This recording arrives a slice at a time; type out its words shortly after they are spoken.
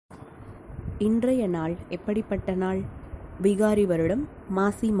இன்றைய நாள் எப்படிப்பட்ட நாள்? விகாரி வருடம்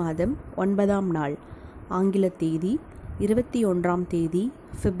மாசி மாதம் 9ஆம் நாள். ஆங்கில தேதி 21ஆம் தேதி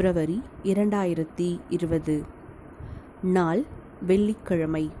பிப்ரவரி 2020. நாள்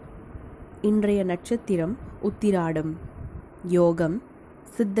வெள்ளிக்கிழமை. இன்றைய நட்சத்திரம் உத்திராடம். யோகம்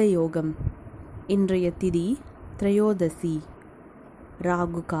சித்த யோகம். இன்றைய திதி திரையோதசி.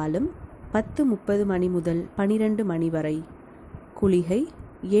 ராகு காலம் 10:30 மணி முதல் 12 மணி வரை. குளிகை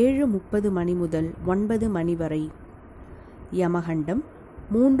 7:30 மணி முதல் 9 மணி வரை. யமகண்டம்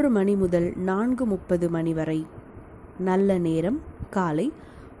 3 மணி முதல் 4:30 மணி வரை. நல்ல நேரம் காலை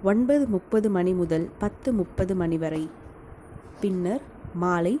 9:30 மணி முதல் 10:30 மணி வரை. பின்னர்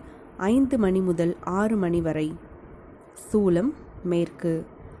மாலை 5 மணி முதல் 6 மணி வரை. சூலம் மேற்கு.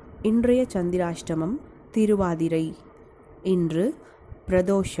 இன்றைய சந்திராஷ்டமம் திருவாதிரை. இன்று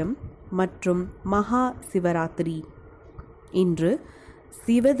பிரதோஷம் மற்றும் மகா சிவராத்திரி. இன்று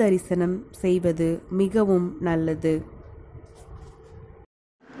சிவ தரிசனம் செய்வது மிகவும் நல்லது.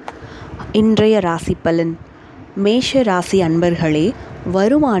 இன்றைய ராசி பலன். மேஷ ராசி அன்பர்களே,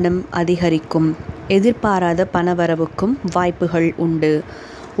 வருமானம் அதிகரிக்கும். எதிர்பாராத பணவரவுக்கும் வாய்ப்புகள் உண்டு.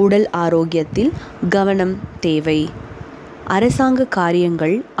 உடல் ஆரோக்கியத்தில் கவனம் தேவை. அரசாங்க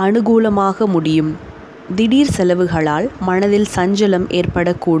காரியங்கள் அனுகூலமாக முடியும். திடீர் செலவுகளால் மனதில் சஞ்சலம்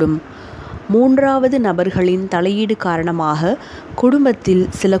ஏற்படக்கூடும். மூன்றாவது நபர்களின் தலையீடு காரணமாக குடும்பத்தில்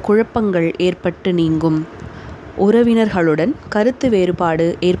சில குழப்பங்கள் ஏற்பட்டு நீங்கும். உறவினர்களுடன் கருத்து வேறுபாடு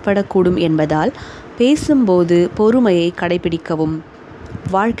ஏற்படக்கூடும் என்பதால் பேசும்போது பொறுமையை கடைபிடிக்கவும்.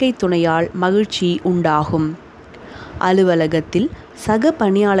 வாழ்க்கை துணையால் மகிழ்ச்சி உண்டாகும். அலுவலகத்தில் சக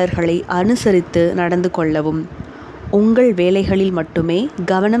பணியாளர்களை அனுசரித்து நடந்து கொள்ளவும். உங்கள் வேலைகளில் மட்டுமே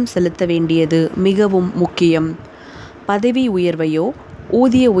கவனம் செலுத்த வேண்டியது மிகவும் முக்கியம். பதவி உயர்வையோ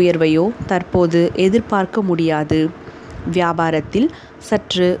ஊதிய உயர்வையோ தற்போது எதிர்பார்க்க முடியாது. வியாபாரத்தில்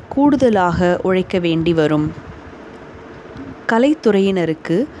சற்று கூடுதலாக உழைக்க வேண்டி வரும்.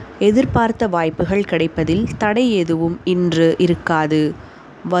 கலைத்துறையினருக்கு எதிர்பார்த்த வாய்ப்புகள் கிடைப்பதில் தடை எதுவும் இன்று இருக்காது.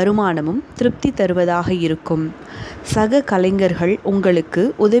 வருமானமும் திருப்தி தருவதாக இருக்கும். சக கலைஞர்கள் உங்களுக்கு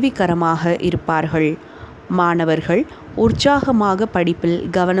உதவிகரமாக இருப்பார்கள். மாணவர்கள் உற்சாகமாக படிப்பில்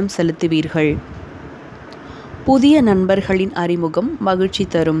கவனம் செலுத்துவீர்கள். புதிய நண்பர்களின் அறிமுகம் மகிழ்ச்சி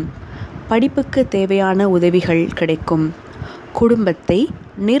தரும். படிப்புக்கு தேவையான உதவிகள் கிடைக்கும். குடும்பத்தை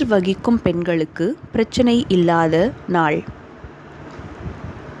நிர்வகிக்கும் பெண்களுக்கு பிரச்சனை இல்லாத நாள்.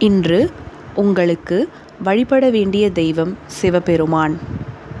 இன்று உங்களுக்கு வழிபட வேண்டிய தெய்வம் சிவபெருமான்.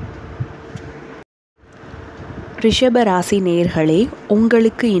 ரிஷப ராசி நேயர்களே,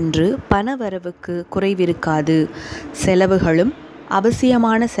 உங்களுக்கு இன்று பணவரவுக்கு குறைவிருக்காது. செலவுகளும்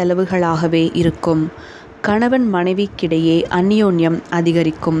அவசியமான செலவுகளாகவே இருக்கும். கணவன் மனைவிக்கிடையே அந்யோன்யம்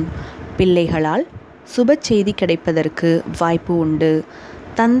அதிகரிக்கும். பிள்ளைகளால் சுப செய்தி கிடைப்பதற்கு வாய்ப்பு உண்டு.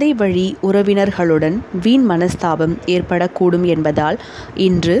 தந்தை வழி உறவினர்களுடன் வீண் மனஸ்தாபம் ஏற்படக்கூடும் என்பதால்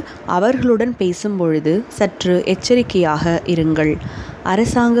இன்று அவர்களுடன் பேசும் பொழுது சற்று எச்சரிக்கையாக இருங்கள்.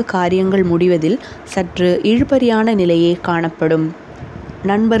 அரசாங்க காரியங்கள் முடிவதில் சற்று இழுபறியான நிலையே காணப்படும்.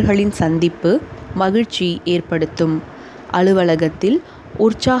 நண்பர்களின் சந்திப்பு மகிழ்ச்சி ஏற்படுத்தும். அலுவலகத்தில்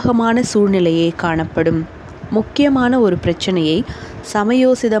உற்சாகமான சூழ்நிலையே காணப்படும். முக்கியமான ஒரு பிரச்சனையை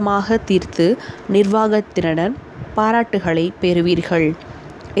சமயோசிதமாக தீர்த்து நிர்வாகத்தினர் பாராட்டுகளை பெறுவீர்கள்.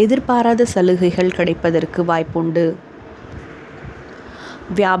 எதிர்பாராத சலுகைகள் கிடைப்பதற்கு வாய்ப்புண்டு.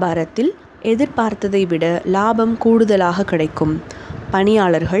 வியாபாரத்தில் எதிர்பார்த்ததை விட லாபம் கூடுதலாக கிடைக்கும்.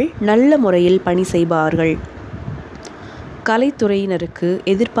 பணியாளர்கள் நல்ல முறையில் பணி செய்வார்கள். கலைத்துறையினருக்கு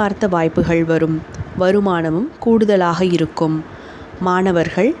எதிர்பார்த்த வாய்ப்புகள் வரும். வருமானமும் கூடுதலாக இருக்கும்.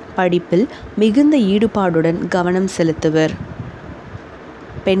 மாணவர்கள் படிப்பில் மிகுந்த ஈடுபாடுடன் கவனம் செலுத்துவர்.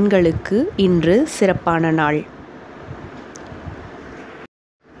 பெண்களுக்கு இன்று சிறப்பான நாள்.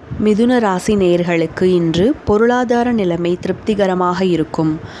 மிதுன ராசி நேயர்களுக்கு இன்று பொருளாதார நிலைமை திருப்திகரமாக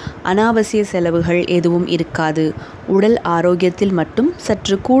இருக்கும். அனாவசிய செலவுகள் எதுவும் இருக்காது. உடல் ஆரோக்கியத்தில் மட்டும்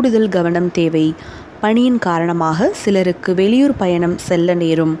சற்று கூடுதல் கவனம் தேவை. பணியின் காரணமாக சிலருக்கு வெளியூர் பயணம் செல்ல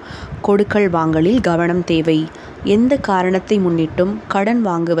நேரும். கொடுக்கல் வாங்கலில் கவனம் தேவை. எந்த காரணத்தை முன்னிட்டும் கடன்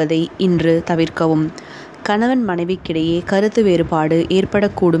வாங்குவதை இன்று தவிர்க்கவும். கணவன் மனைவிக்கிடையே கருத்து வேறுபாடு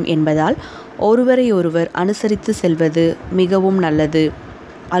ஏற்படக்கூடும் என்பதால் ஒருவரையொருவர் அனுசரித்து செல்வது மிகவும் நல்லது.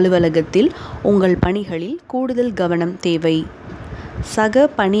 அலுவலகத்தில் உங்கள் பணிகளில் கூடுதல் கவனம் தேவை. சக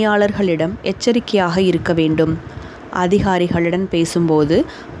பணியாளர்களிடம் எச்சரிக்கையாக இருக்க வேண்டும். அதிகாரிகளுடன் பேசும்போது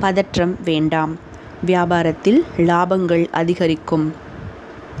பதற்றம் வேண்டாம். வியாபாரத்தில் லாபங்கள் அதிகரிக்கும்.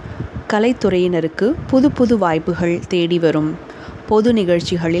 கலைத்துறையினருக்கு புது புது வாய்ப்புகள் தேடி வரும். பொது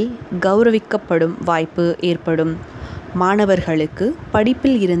நிகழ்ச்சிகளில் கௌரவிக்கப்படும் வாய்ப்பு ஏற்படும். மாணவர்களுக்கு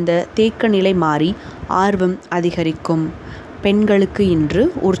படிப்பில் இருந்த தேக்க நிலை மாறி ஆர்வம் அதிகரிக்கும். பெண்களுக்கு இன்று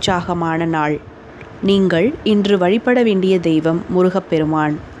உற்சாகமான நாள். நீங்கள் இன்று வழிபட வேண்டிய தெய்வம்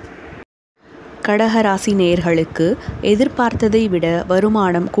முருகப்பெருமான். கடகராசி நேயர்களுக்கு எதிர்பார்த்ததை விட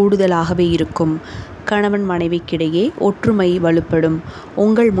வருமானம் கூடுதலாகவே இருக்கும். கணவன் மனைவிக்கிடையே ஒற்றுமை வலுப்படும்.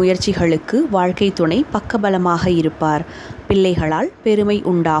 உங்கள் முயற்சிகளுக்கு வாழ்க்கை துணை பக்கபலமாக இருப்பார். பிள்ளைகளால் பெருமை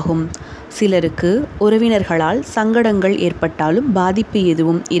உண்டாகும். சிலருக்கு உறவினர்களால் சங்கடங்கள் ஏற்பட்டாலும் பாதிப்பு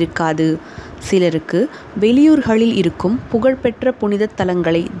எதுவும் இருக்காது. சிலருக்கு வெளியூர்களில் இருக்கும் புகழ்பெற்ற புனித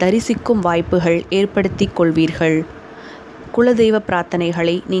தலங்களை தரிசிக்கும் வாய்ப்புகள் ஏற்படுத்தி கொள்வீர்கள். குலதெய்வ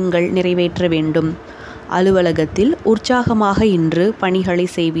பிரார்த்தனைகளை நீங்கள் நிறைவேற்ற வேண்டும். அலுவலகத்தில் உற்சாகமாக இன்று பணிகளை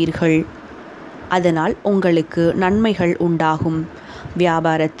செய்வீர்கள். அதனால் உங்களுக்கு நன்மைகள் உண்டாகும்.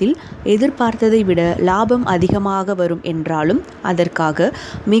 வியாபாரத்தில் எதிர்பார்த்ததை விட லாபம் அதிகமாக வரும் என்றாலும் அதற்காக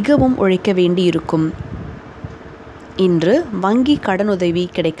மிகவும் உழைக்க வேண்டியிருக்கும். இன்று வங்கி கடனுதவி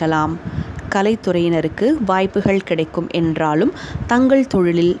கிடைக்கலாம். கலைத்துறையினருக்கு வாய்ப்புகள் கிடைக்கும் என்றாலும் தங்கள்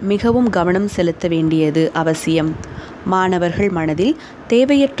தொழிலில் மிகவும் கவனம் செலுத்த வேண்டியது அவசியம். மாணவர்கள் மனதில்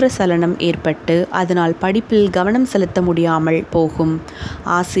தேவையற்ற சலனம் ஏற்பட்டு அதனால் படிப்பில் கவனம் செலுத்த முடியாமல் போகும்.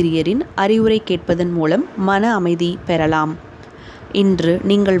 ஆசிரியரின் அறிவுரை கேட்பதன் மூலம் மன அமைதி பெறலாம். இன்று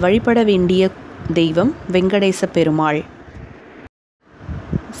நீங்கள் வழிபட வேண்டிய தெய்வம் வெங்கடேச பெருமாள்.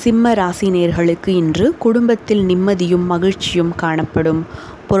 சிம்ம ராசி நேயர்களுக்கு இன்று குடும்பத்தில் நிம்மதியும் மகிழ்ச்சியும் காணப்படும்.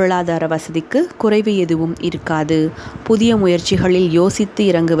 பொருளாதார வசதிக்கு குறைவு எதுவும் இருக்காது. புதிய முயற்சிகளில் யோசித்து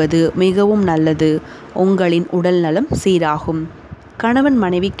இறங்குவது மிகவும் நல்லது. உங்களின் உடல் நலம் சீராகும். கணவன்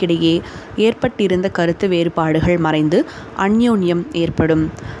மனைவிக்கிடையே ஏற்பட்டிருந்த கருத்து வேறுபாடுகள் மறைந்து அந்யோன்யம் ஏற்படும்.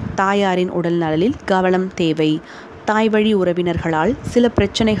 தாயாரின் உடல் நலனில் கவனம் தேவை. தாய் வழி உறவினர்களால் சில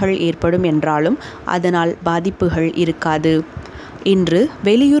பிரச்சனைகள் ஏற்படும் என்றாலும் அதனால் பாதிப்புகள் இருக்காது. இன்று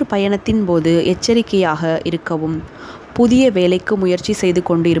வெளியூர் பயணத்தின் போது எச்சரிக்கையாக இருக்கவும். புதிய வேலைக்கு முயற்சி செய்து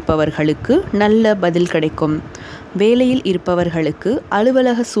கொண்டிருப்பவர்களுக்கு நல்ல பதில் கிடைக்கும். வேலையில் இருப்பவர்களுக்கு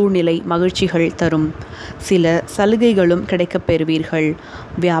அலுவலக சூழ்நிலை மகிழ்ச்சிகள் தரும். சில சலுகைகளும் கிடைக்கப் பெறுவீர்கள்.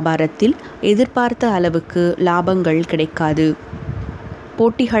 வியாபாரத்தில் எதிர்பார்த்த அளவுக்கு லாபங்கள் கிடைக்காது.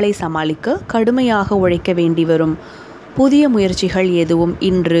 போட்டிகளை சமாளிக்க கடுமையாக உழைக்க வேண்டி வரும். புதிய முயற்சிகள் எதுவும்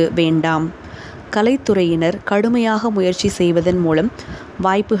இன்று வேண்டாம். கலைத்துறையினர் கடுமையாக முயற்சி செய்வதன் மூலம்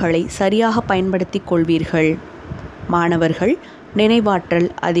வாய்ப்புகளை சரியாக பயன்படுத்திக் கொள்வீர்கள். மாணவர்கள் நினைவாற்றல்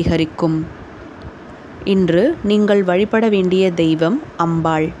அதிகரிக்கும். இன்று நீங்கள் வழிபட வேண்டிய தெய்வம்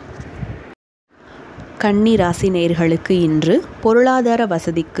அம்பாள். கன்னி ராசி நேயர்களுக்கு இன்று பொருளாதார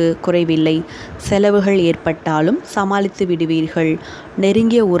வசதிக்கு குறைவில்லை. செலவுகள் ஏற்பட்டாலும் சமாளித்து விடுவீர்கள்.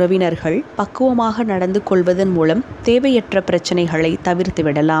 நெருங்கிய உறவினர்கள் பக்குவமாக நடந்து கொள்வதன் மூலம் தேவையற்ற பிரச்சனைகளை தவிர்த்து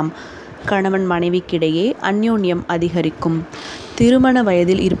விடலாம். கணவன் மனைவிக்கிடையே அந்யோன்யம் அதிகரிக்கும். திருமண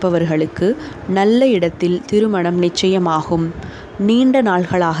வயதில் இருப்பவர்களுக்கு நல்ல இடத்தில் திருமணம் நிச்சயமாகும். நீண்ட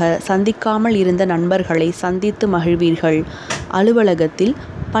நாள்களாக சந்திக்காமல் இருந்த நண்பர்களை சந்தித்து மகிழ்வீர்கள். அலுவலகத்தில்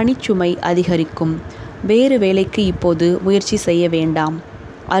பணிச்சுமை அதிகரிக்கும். வேறு வேலைக்கு இப்போது முயற்சி செய்ய வேண்டாம்.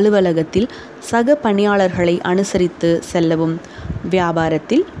 அலுவலகத்தில் சக பணியாளர்களை அனுசரித்து செல்லவும்.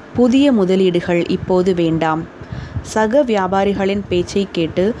 வியாபாரத்தில் புதிய முதலீடுகள் இப்போது வேண்டாம். சக வியாபாரிகளின் பேச்சை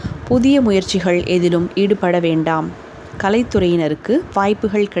கேட்டு புதிய முயற்சிகள் எதிலும் ஈடுபட வேண்டாம். கலைத்துறையினருக்கு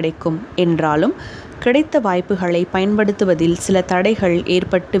வாய்ப்புகள் கிடைக்கும் என்றாலும் கிடைத்த வாய்ப்புகளை பயன்படுத்துவதில் சில தடைகள்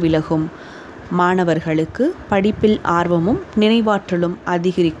ஏற்பட்டு விலகும். மாணவர்களுக்கு படிப்பில் ஆர்வமும் நினைவாற்றலும்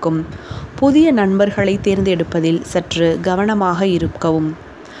அதிகரிக்கும். புதிய நண்பர்களை தேர்ந்தெடுப்பதில் சற்று கவனமாக இருக்கவும்.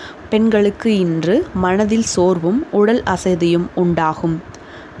 பெண்களுக்கு இன்று மனதில் சோர்வும் உடல் அசதியும் உண்டாகும்.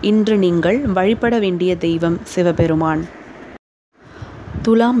 இன்று நீங்கள் வழிபட வேண்டிய தெய்வம் சிவபெருமான்.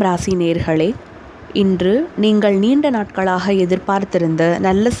 துலாம் ராசி நேயர்களே, இன்று நீங்கள் நீண்ட நாட்களாக எதிர்பார்த்திருந்த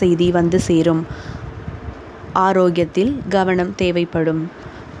நல்ல செய்தி வந்து சேரும். ஆரோக்கியத்தில் கவனம் தேவைப்படும்.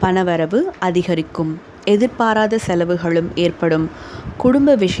 பணவரவு அதிகரிக்கும். எதிர்பாராத செலவுகளும் ஏற்படும்.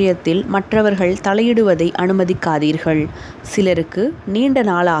 குடும்ப விஷயத்தில் மற்றவர்கள் தலையிடுவதை அனுமதிக்காதீர்கள். சிலருக்கு நீண்ட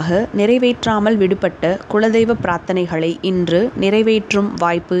நாளாக நிறைவேற்றாமல் விடுபட்ட குலதெய்வ பிரார்த்தனைகளை இன்று நிறைவேற்றும்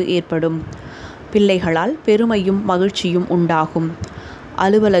வாய்ப்பு ஏற்படும். பிள்ளைகளால் பெருமையும் மகிழ்ச்சியும் உண்டாகும்.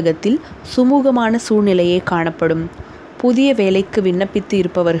 அலுவலகத்தில் சுமூகமான சூழ்நிலையே காணப்படும். புதிய வேலைக்கு விண்ணப்பித்து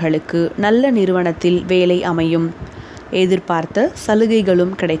இருப்பவர்களுக்கு நல்ல நிறுவனத்தில் வேலை அமையும். எதிர்பார்த்த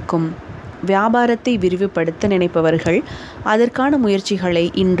சலுகைகளும் கிடைக்கும். வியாபாரத்தை விரிவுபடுத்த நினைப்பவர்கள் அதற்கான முயற்சிகளை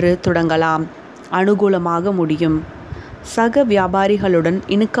இன்று தொடங்கலாம். அனுகூலமாக முடியும். சக வியாபாரிகளுடன்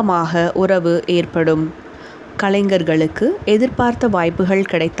இணக்கமாக உறவு ஏற்படும். கலைஞர்களுக்கு எதிர்பார்த்த வாய்ப்புகள்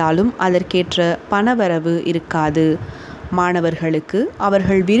கிடைத்தாலும் அதற்கேற்ற பணவரவு இருக்காது. மாணவர்களுக்கு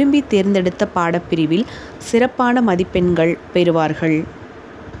அவர்கள் விரும்பி தேர்ந்தெடுத்த பாடப்பிரிவில் சிறப்பான மதிப்பெண்கள் பெறுவார்கள்.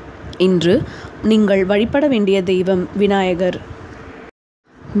 இன்று நீங்கள் வழிபட வேண்டிய தெய்வம் விநாயகர்.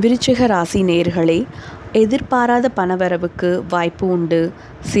 விருச்சிக ராசி நேயர்களே, எதிர்பாராத பணவரவுக்கு வாய்ப்பு உண்டு.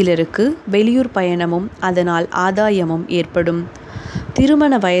 சிலருக்கு வெளியூர் பயணமும் அதனால் ஆதாயமும் ஏற்படும்.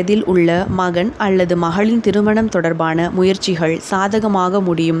 திருமண வயதில் உள்ள மகன் அல்லது மகளின் திருமணம் தொடர்பான முயற்சிகள் சாதகமாக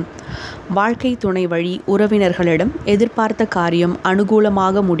முடியும். வாழ்க்கை துணை வழி உறவினர்களிடம் எதிர்பார்த்த காரியம்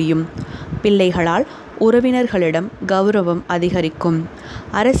அனுகூலமாக முடியும். பிள்ளைகளால் உறவினர்களிடம் கௌரவம் அதிகரிக்கும்.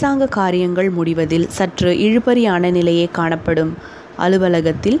 அரசாங்க காரியங்கள் முடிவதில் சற்று இழுபறியான நிலையே காணப்படும்.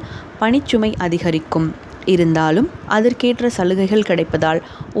 அலுவலகத்தில் பணிச்சுமை அதிகரிக்கும். இருந்தாலும் அதற்கேற்ற சலுகைகள் கிடைப்பதால்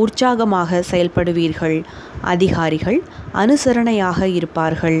உற்சாகமாக செயல்படுவீர்கள். அதிகாரிகள் அனுசரணையாக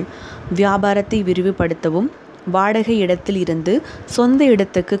இருப்பார்கள். வியாபாரத்தை விரிவுபடுத்தவும் வாடகை இடத்தில் இருந்து சொந்த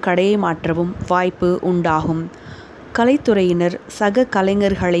இடத்துக்கு கடையை மாற்றவும் வாய்ப்பு உண்டாகும். கலைத்துறையினர் சக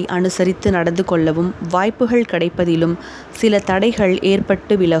கலைஞர்களை அனுசரித்து நடந்து கொள்ளவும் வாய்ப்புகள் கிடைப்பதிலும் சில தடைகள்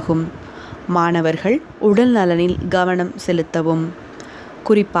ஏற்பட்டு விலகும். மாணவர்கள் உடல் நலனில் கவனம் செலுத்தவும்.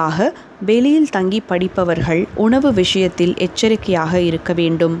 குறிப்பாக வெளியில் தங்கி படிப்பவர்கள் உணவு விஷயத்தில் எச்சரிக்கையாக இருக்க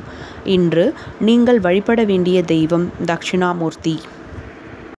வேண்டும். இன்று நீங்கள் வழிபட வேண்டிய தெய்வம் தட்சிணாமூர்த்தி.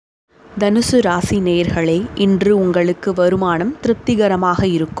 தனுசு ராசி நேயர்களே, இன்று உங்களுக்கு வருமானம் திருப்திகரமாக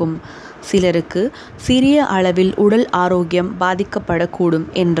இருக்கும். சிலருக்கு சிறிய அளவில் உடல் ஆரோக்கியம் பாதிக்கப்படக்கூடும்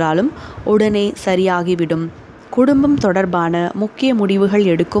என்றாலும் உடனே சரியாகிவிடும். குடும்பம் தொடர்பான முக்கிய முடிவுகள்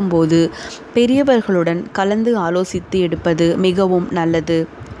எடுக்கும்போது பெரியவர்களுடன் கலந்து ஆலோசித்து எடுப்பது மிகவும் நல்லது.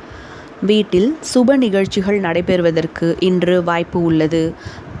 வீட்டில் சுப நிகழ்ச்சிகள் நடைபெறுவதற்கு இன்று வாய்ப்பு உள்ளது.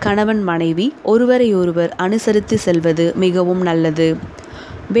 கணவன் மனைவி ஒருவரையொருவர் அனுசரித்து செல்வது மிகவும் நல்லது.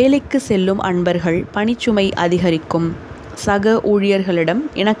 வேலைக்கு செல்லும் அன்பர்கள் பணிச்சுமை அதிகரிக்கும். சக ஊழியர்களிடம்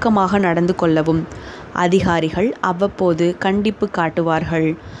இணக்கமாக நடந்து கொள்ளவும். அதிகாரிகள் அவ்வப்போது கண்டிப்பு காட்டுவார்கள்.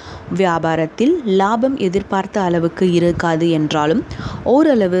 வியாபாரத்தில் லாபம் எதிர்பார்த்த அளவுக்கு இருக்காது என்றாலும்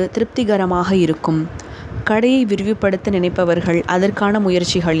ஓரளவு திருப்திகரமாக இருக்கும். கடையை விரிவுபடுத்த நினைப்பவர்கள் அதற்கான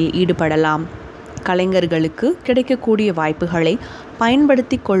முயற்சிகளில் ஈடுபடலாம். கலைஞர்களுக்கு கிடைக்கக்கூடிய வாய்ப்புகளை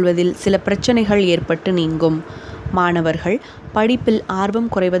பயன்படுத்தி கொள்வதில் சில பிரச்சனைகள் ஏற்பட்டு நீங்கும். மாணவர்கள் படிப்பில் ஆர்வம்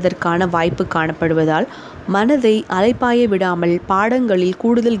குறைவதற்கான வாய்ப்பு காணப்படுவதால் மனதை அலைப்பாய விடாமல் பாடங்களில்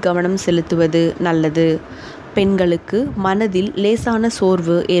கூடுதல் கவனம் செலுத்துவது நல்லது. பெண்களுக்கு மனதில் லேசான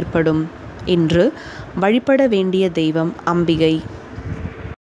சோர்வு ஏற்படும். இன்று வழிபட வேண்டிய தெய்வம் அம்பிகை.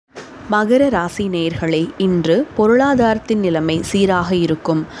 மகர ராசி நேயர்களே, இன்று பொருளாதாரத்தின் நிலைமை சீராக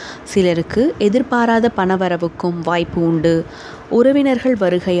இருக்கும். சிலருக்கு எதிர்பாராத பணவரவுக்கும் வாய்ப்பு உண்டு. உறவினர்கள்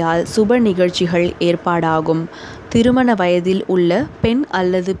வருகையால் சுப நிகழ்ச்சிகள் ஏற்பாடாகும். திருமண வயதில் உள்ள பெண்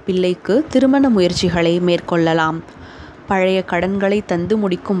அல்லது பிள்ளைக்கு திருமண முயற்சிகளை மேற்கொள்ளலாம். பழைய கடன்களை தந்து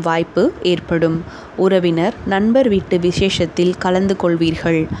முடிக்கும் வாய்ப்பு ஏற்படும். உறவினர் நண்பர் வீட்டு விசேஷத்தில் கலந்து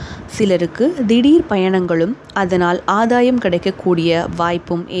கொள்வீர்கள். சிலருக்கு திடீர் பயணங்களும் அதனால் ஆதாயம் கிடைக்கக்கூடிய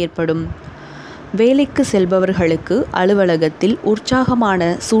வாய்ப்பும் ஏற்படும். வேலைக்கு செல்பவர்களுக்கு அலுவலகத்தில் உற்சாகமான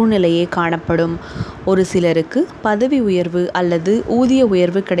சூழ்நிலையே காணப்படும். ஒரு சிலருக்கு பதவி உயர்வு அல்லது ஊதிய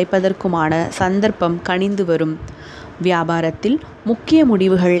உயர்வு கிடைப்பதற்குமான சந்தர்ப்பம் கனிந்து வரும். வியாபாரத்தில் முக்கிய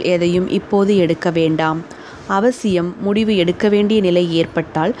முடிவுகள் எதையும் இப்போது எடுக்க வேண்டாம். அவசியம் முடிவு எடுக்க வேண்டிய நிலை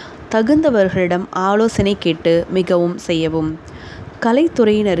ஏற்பட்டால் தகுந்தவர்களிடம் ஆலோசனை கேட்டு மிகவும் செய்யவும்.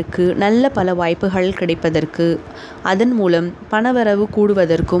 கலைத்துறையினருக்கு நல்ல பல வாய்ப்புகள் கிடைப்பதற்கு அதன் மூலம் பணவரவு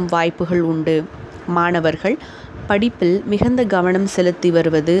கூடுவதற்கும் வாய்ப்புகள் உண்டு. மாணவர்கள் படிப்பில் மிகுந்த கவனம் செலுத்தி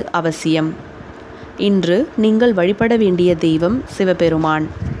வருவது அவசியம். இன்று நீங்கள் வழிபட வேண்டிய தெய்வம் சிவபெருமான்.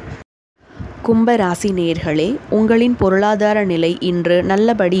 கும்பராசி நேயர்களே, உங்களின் பொருளாதார நிலை இன்று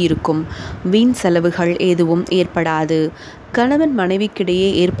நல்லபடி இருக்கும். வீண் செலவுகள் எதுவும் ஏற்படாது. கணவன் மனைவிக்கிடையே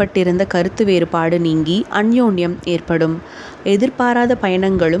ஏற்பட்டிருந்த கருத்து வேறுபாடு நீங்கி அந்யோன்யம் ஏற்படும். எதிர்பாராத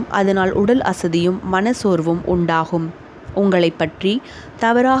பயணங்களும் அதனால் உடல் அசதியும் மனசோர்வும் உண்டாகும். உங்களை பற்றி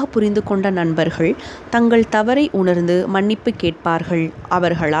தவறாக புரிந்து கொண்ட நண்பர்கள் தங்கள் தவறை உணர்ந்து மன்னிப்பு கேட்பார்கள்.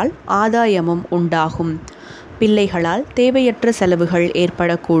 அவர்களால் ஆதாயமும் உண்டாகும். பிள்ளைகளால் தேவையற்ற செலவுகள்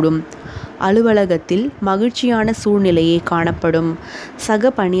ஏற்படக்கூடும். அலுவலகத்தில் மகிழ்ச்சியான சூழ்நிலையே காணப்படும். சக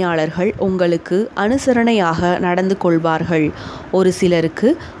பணியாளர்கள் உங்களுக்கு அனுசரணையாக நடந்து கொள்வார்கள். ஒரு சிலருக்கு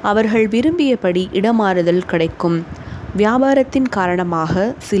அவர்கள் விரும்பியபடி இடமாறுதல் கிடைக்கும். வியாபாரத்தின்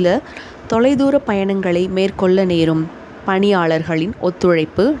காரணமாக சில தொலைதூர பயணங்களை மேற்கொள்ள நேரும். பணியாளர்களின்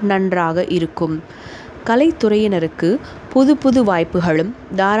ஒத்துழைப்பு நன்றாக இருக்கும். கலைத்துறையினருக்கு புது புது வாய்ப்புகளும்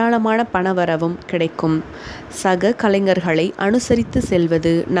தாராளமான பணவரவும் கிடைக்கும். சக கலைஞர்களை அனுசரித்து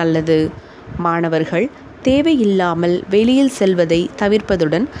செல்வது நல்லது. மாணவர்கள் தேவையில்லாமல் வெளியில் செல்வதை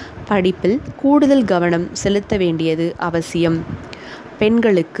தவிர்ப்பதுடன் படிப்பில் கூடுதல் கவனம் செலுத்த வேண்டியது அவசியம்.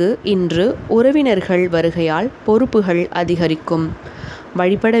 பெண்களுக்கு இன்று உறவினர்கள் வருகையால் பொறுப்புகள் அதிகரிக்கும்.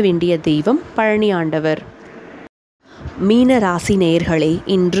 வழிபட வேண்டிய தெய்வம் பழனி ஆண்டவர். மீன ராசி நேயர்களே,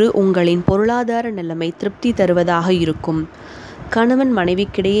 இன்று உங்களின் பொருளாதார நிலைமை திருப்தி தருவதாக இருக்கும். கணவன்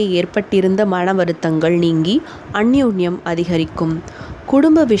மனைவிக்கிடையே ஏற்பட்டிருந்த மன வருத்தங்கள் நீங்கி அந்யோன்யம் அதிகரிக்கும்.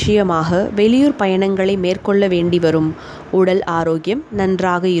 குடும்ப விஷயமாக வெளியூர் பயணங்களை மேற்கொள்ள வேண்டி வரும். உடல் ஆரோக்கியம்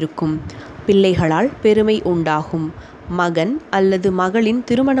நன்றாக இருக்கும். பிள்ளைகளால் பெருமை உண்டாகும். மகன் அல்லது மகளின்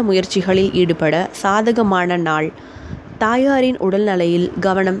திருமண முயற்சிகளில் ஈடுபட சாதகமான நாள். தாயாரின் உடல்நலையில்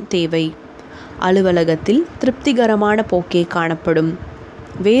கவனம் தேவை. அலுவலகத்தில் திருப்திகரமான போக்கே காணப்படும்.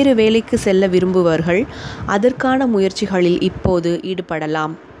 வேறு வேலைக்கு செல்ல விரும்புபவர்கள் அதற்கான முயற்சிகளில் இப்போது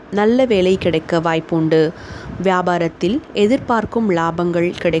ஈடுபடலாம். நல்ல வேலை கிடைக்க வாய்ப்புண்டு. வியாபாரத்தில் எதிர்பார்க்கும் லாபங்கள்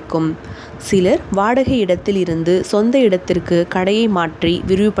கிடைக்கும். சிலர் வாடகை இடத்தில் இருந்து சொந்த இடத்திற்கு கடையை மாற்றி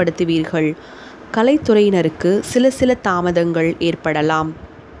விரிவுபடுத்துவீர்கள். கலைத்துறையினருக்கு சில தாமதங்கள் ஏற்படலாம்.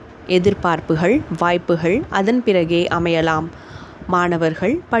 எதிர்பார்ப்புகள் வாய்ப்புகள் அதன் பிறகே அமையலாம்.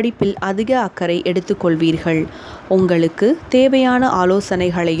 மாணவர்கள் படிப்பில் அதிக அக்கறை எடுத்துக்கொள்வீர்கள். உங்களுக்கு தேவையான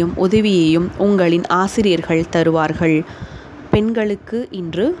ஆலோசனைகளையும் உதவியையும் உங்களின் ஆசிரியர்கள் தருவார்கள். பெண்களுக்கு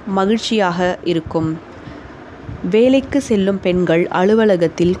இன்று மகிழ்ச்சியாக இருக்கும். வேலைக்கு செல்லும் பெண்கள்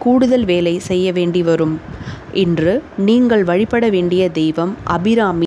அலுவலகத்தில் கூடுதல் வேலை செய்ய வேண்டி வரும். இன்று நீங்கள் வழிபட வேண்டிய தெய்வம் அபிராமி.